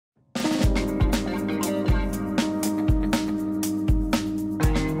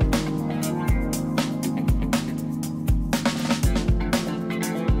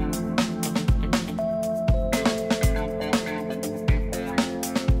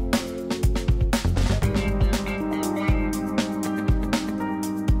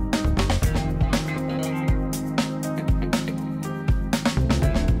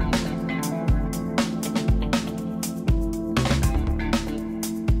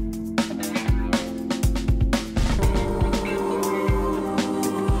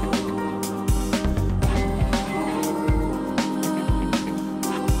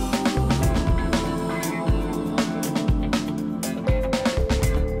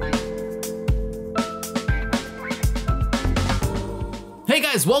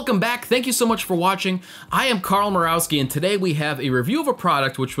guys, welcome back. Thank you so much for watching. I am Carl Murawski, and today we have a review of a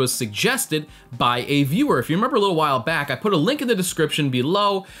product which was suggested by a viewer. If you remember a little while back, I put a link in the description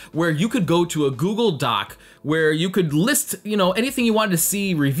below where you could go to a Google Doc where you could list, anything you wanted to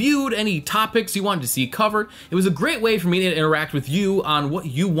see reviewed, any topics you wanted to see covered. It was a great way for me to interact with you on what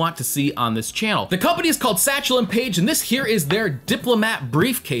you want to see on this channel. The company is called Satchel and Page, and this here is their Diplomat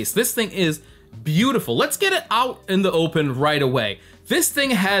briefcase. This thing is beautiful. Let's get it out in the open right away. This thing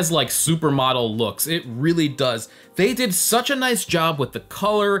has like supermodel looks. It really does. They did such a nice job with the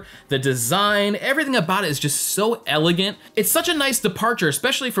color, the design, everything about it is just so elegant. It's such a nice departure,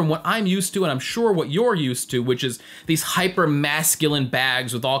 especially from what I'm used to, and I'm sure what you're used to, which is these hyper masculine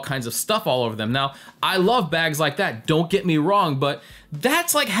bags with all kinds of stuff all over them. Now, I love bags like that, don't get me wrong, but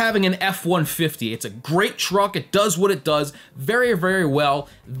that's like having an F-150. It's a great truck, it does what it does very, very well.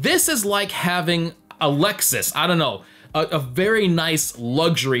 This is like having a Lexus, I don't know, a very nice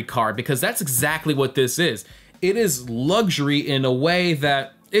luxury car, because that's exactly what this is. It is luxury in a way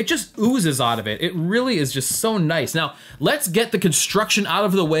that it just oozes out of it. It really is just so nice. Now, let's get the construction out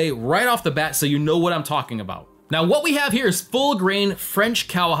of the way right off the bat so you know what I'm talking about. Now, what we have here is full grain French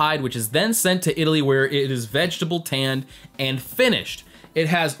cowhide, which is then sent to Italy where it is vegetable tanned and finished. It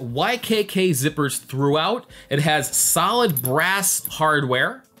has YKK zippers throughout, it has solid brass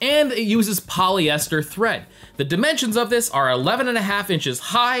hardware, and it uses polyester thread. The dimensions of this are 11.5 inches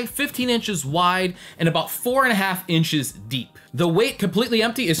high, 15 inches wide, and about 4.5 inches deep. The weight completely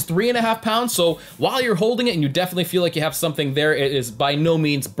empty is 3.5 pounds, so while you're holding it and you definitely feel like you have something there, it is by no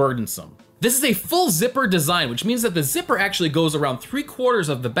means burdensome. This is a full zipper design, which means that the zipper actually goes around 3/4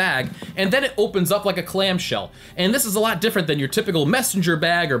 of the bag, and then it opens up like a clamshell. And this is a lot different than your typical messenger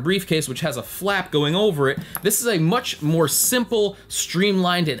bag or briefcase, which has a flap going over it. This is a much more simple,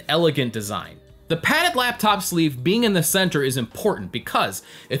 streamlined, and elegant design. The padded laptop sleeve being in the center is important because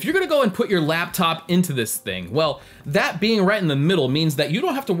if you're gonna go and put your laptop into this thing, well, that being right in the middle means that you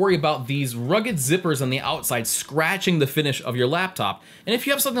don't have to worry about these rugged zippers on the outside scratching the finish of your laptop. And if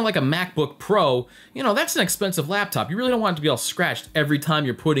you have something like a MacBook Pro, that's an expensive laptop. You really don't want it to be all scratched every time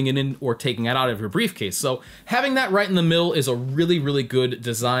you're putting it in or taking it out of your briefcase. So having that right in the middle is a really, really good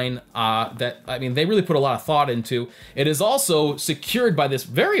design they really put a lot of thought into. It is also secured by this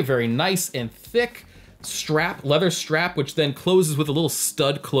very, very nice and thick strap, leather strap, which then closes with a little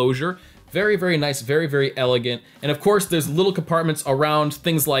stud closure. Very, very nice, very, very elegant. And of course, there's little compartments around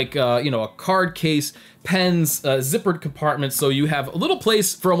things like, a card case, pens, zippered compartments, so you have a little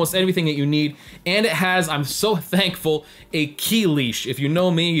place for almost anything that you need. And it has, I'm so thankful, a key leash. If you know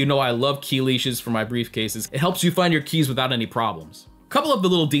me, you know I love key leashes for my briefcases. It helps you find your keys without any problems. A couple of the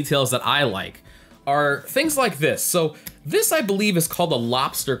little details that I like are things like this. So this, I believe, is called a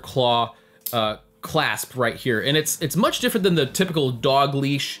lobster claw clasp right here. And it's much different than the typical dog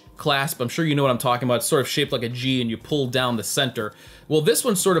leash clasp. I'm sure you know what I'm talking about. It's sort of shaped like a G and you pull down the center. Well, this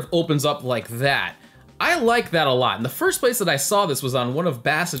one sort of opens up like that. I like that a lot. And the first place that I saw this was on one of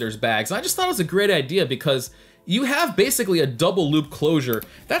Bassiter's bags. And I just thought it was a great idea because you have basically a double loop closure.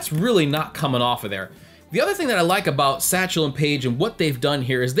 That's really not coming off of there. The other thing that I like about Satchel and Page and what they've done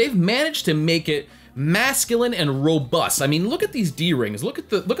here is they've managed to make it masculine and robust. I mean, look at these D-rings. Look at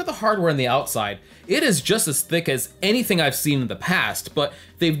the hardware on the outside. It is just as thick as anything I've seen in the past, but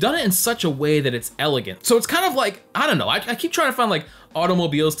they've done it in such a way that it's elegant. So it's kind of like, I don't know, I keep trying to find like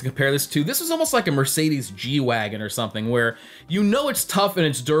automobiles to compare this to. This is almost like a Mercedes G-Wagon or something where it's tough and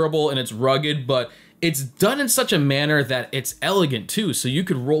it's durable and it's rugged, but it's done in such a manner that it's elegant too, so you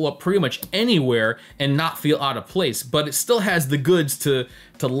could roll up pretty much anywhere and not feel out of place, but it still has the goods to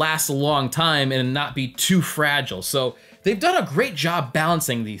last a long time and not be too fragile. So they've done a great job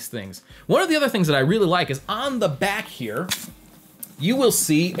balancing these things. One of the other things that I really like is on the back here, you will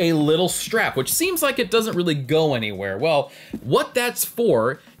see a little strap, which seems like it doesn't really go anywhere. Well, what that's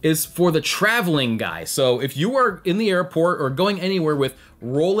for is for the traveling guy. So if you are in the airport or going anywhere with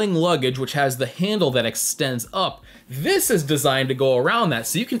rolling luggage, which has the handle that extends up, this is designed to go around that.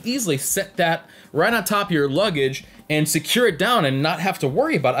 So you can easily set that right on top of your luggage and secure it down and not have to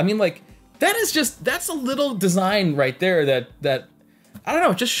worry about it. I mean, like, that's a little design right there that I don't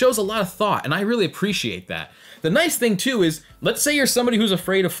know, it just shows a lot of thought, and I really appreciate that. The nice thing too is, let's say you're somebody who's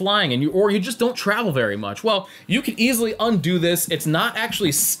afraid of flying and you just don't travel very much. Well, you can easily undo this. It's not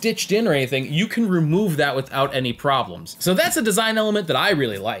actually stitched in or anything. You can remove that without any problems. So that's a design element that I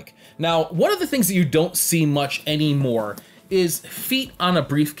really like. Now, one of the things that you don't see much anymore is feet on a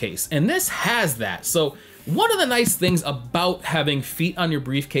briefcase, and this has that. So one of the nice things about having feet on your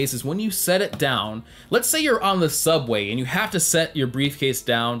briefcase is when you set it down, let's say you're on the subway and you have to set your briefcase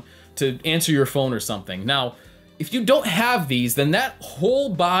down to answer your phone or something. Now, If you don't have these, then that whole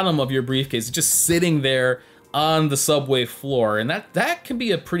bottom of your briefcase is just sitting there on the subway floor, and that can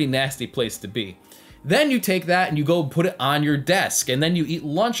be a pretty nasty place to be. Then you take that and you go put it on your desk, and then you eat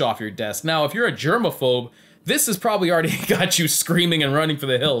lunch off your desk. Now, if you're a germaphobe, this has probably already got you screaming and running for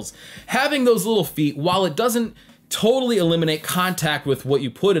the hills. Having those little feet, while it doesn't totally eliminate contact with what you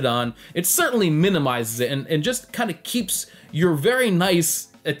put it on, it certainly minimizes it and just kind of keeps your very nice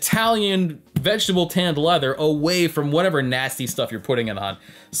Italian vegetable tanned leather away from whatever nasty stuff you're putting it on.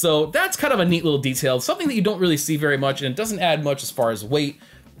 So that's kind of a neat little detail, something that you don't really see very much, and it doesn't add much as far as weight,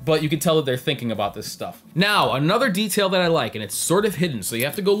 but you can tell that they're thinking about this stuff. Now, another detail that I like, and it's sort of hidden, so you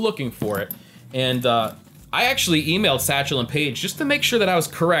have to go looking for it, and I actually emailed Satchel and Page just to make sure that I was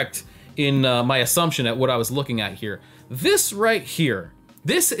correct in my assumption at what I was looking at here. This right here,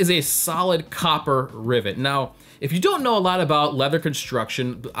 this is a solid copper rivet. Now, if you don't know a lot about leather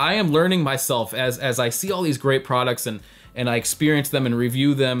construction, I am learning myself as I see all these great products and I experience them and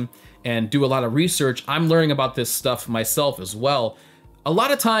review them and do a lot of research. I'm learning about this stuff myself as well. A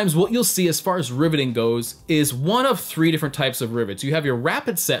lot of times what you'll see as far as riveting goes is one of three different types of rivets. You have your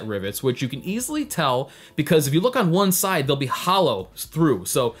rapid set rivets, which you can easily tell because if you look on one side, they'll be hollow through.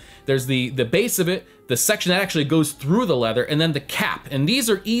 So there's the base of it, the section that actually goes through the leather, and then the cap. And these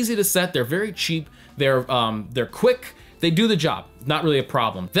are easy to set, they're very cheap, they're quick, they do the job, not really a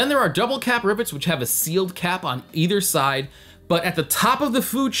problem. Then there are double cap rivets, which have a sealed cap on either side, but at the top of the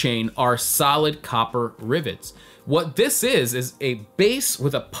food chain are solid copper rivets. What this is a base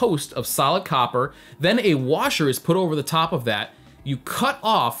with a post of solid copper, then a washer is put over the top of that. You cut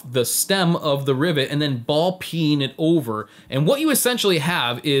off the stem of the rivet and then ball peen it over. And what you essentially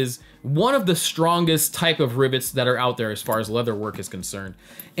have is one of the strongest type of rivets that are out there as far as leather work is concerned.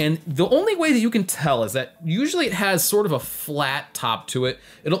 And the only way that you can tell is that usually it has sort of a flat top to it.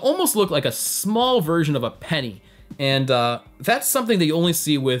 It'll almost look like a small version of a penny. And that's something that you only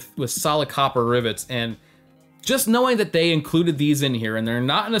see with solid copper rivets. And just knowing that they included these in here and they're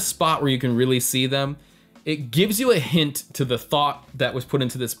not in a spot where you can really see them, it gives you a hint to the thought that was put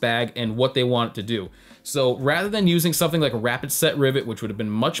into this bag and what they want it to do. So rather than using something like a rapid set rivet, which would have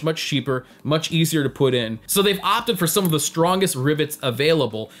been much, much cheaper, much easier to put in, so they've opted for some of the strongest rivets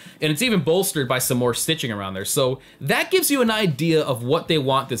available, and it's even bolstered by some more stitching around there. So that gives you an idea of what they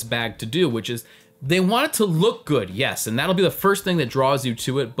want this bag to do, which is they want it to look good, yes, and that'll be the first thing that draws you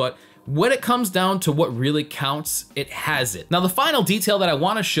to it, but when it comes down to what really counts, it has it. Now, the final detail that I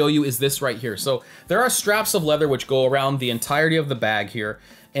want to show you is this right here. So there are straps of leather which go around the entirety of the bag here,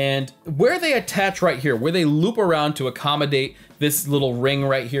 and where they attach right here, where they loop around to accommodate this little ring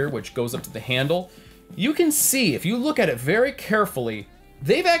right here, which goes up to the handle, you can see, if you look at it very carefully,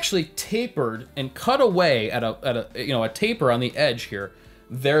 they've actually tapered and cut away at a taper on the edge here,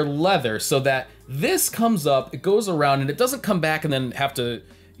 their leather, so that this comes up, it goes around, and it doesn't come back and then have to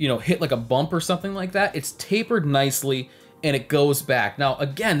hit like a bump or something like that. It's tapered nicely and it goes back. Now,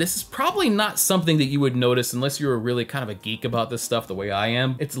 again, this is probably not something that you would notice unless you're really kind of a geek about this stuff the way I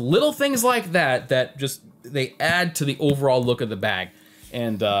am. It's little things like that that just, they add to the overall look of the bag.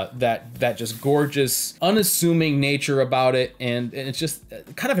 And that just gorgeous, unassuming nature about it, and it's just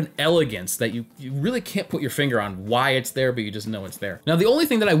kind of an elegance that you really can't put your finger on why it's there, but you just know it's there. Now, the only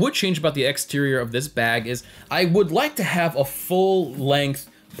thing that I would change about the exterior of this bag is I would like to have a full-length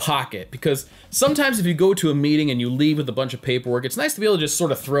pocket, because sometimes if you go to a meeting and you leave with a bunch of paperwork, it's nice to be able to just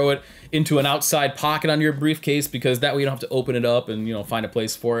sort of throw it into an outside pocket on your briefcase, because that way you don't have to open it up and find a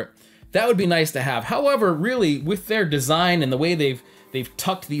place for it. That would be nice to have. However, really, with their design and the way they've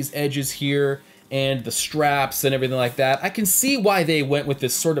tucked these edges here and the straps and everything like that, I can see why they went with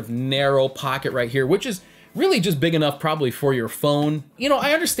this sort of narrow pocket right here, which is really just big enough probably for your phone.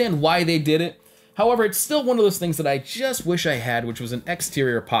 I understand why they did it. However, it's still one of those things that I just wish I had, which was an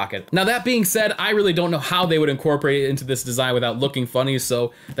exterior pocket. Now, that being said, I really don't know how they would incorporate it into this design without looking funny,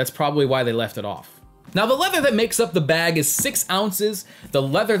 so that's probably why they left it off. Now, the leather that makes up the bag is 6 ounces. The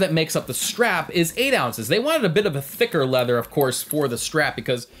leather that makes up the strap is 8 ounces. They wanted a bit of a thicker leather, of course, for the strap,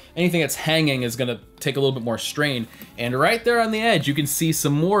 because anything that's hanging is gonna take a little bit more strain. And right there on the edge, you can see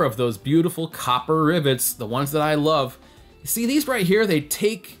some more of those beautiful copper rivets, the ones that I love. See, these right here, they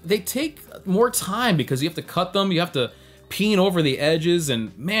take more time because you have to cut them, you have to peen over the edges,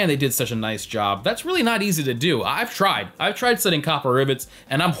 and man, they did such a nice job. That's really not easy to do. I've tried setting copper rivets,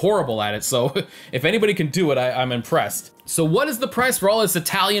 and I'm horrible at it, so if anybody can do it, I'm impressed. So what is the price for all this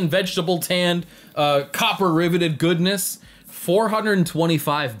Italian vegetable tanned, copper riveted goodness?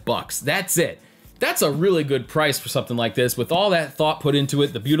 $425, that's it. That's a really good price for something like this, with all that thought put into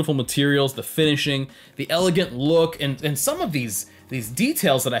it, the beautiful materials, the finishing, the elegant look, and some of these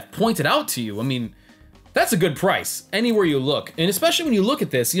details that I've pointed out to you. I mean, That's a good price anywhere you look. And especially when you look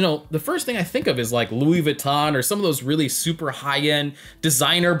at this, you know, the first thing I think of is like Louis Vuitton or some of those really super high-end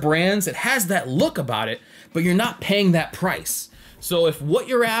designer brands. It has that look about it, but you're not paying that price. So if what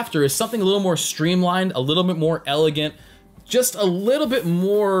you're after is something a little more streamlined, a little bit more elegant, just a little bit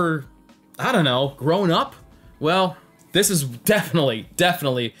more, I don't know, grown up, well, this is definitely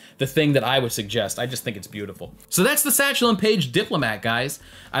the thing that I would suggest. I just think it's beautiful. So that's the Satchel and Page Diplomat, guys.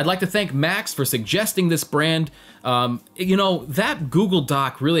 I'd like to thank Max for suggesting this brand. You know, that Google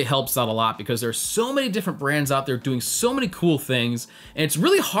Doc really helps out a lot because there's so many different brands out there doing so many cool things, and it's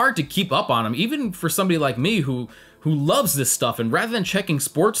really hard to keep up on them, even for somebody like me who loves this stuff. And rather than checking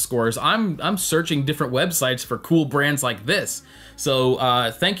sports scores, I'm searching different websites for cool brands like this.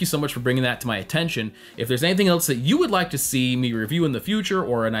 So thank you so much for bringing that to my attention. If there's anything else that you would like to see me review in the future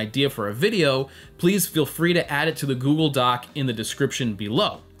or an idea for a video, please feel free to add it to the Google Doc in the description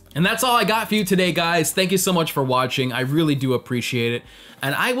below. And that's all I got for you today, guys. Thank you so much for watching. I really do appreciate it.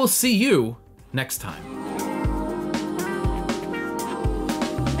 And I will see you next time.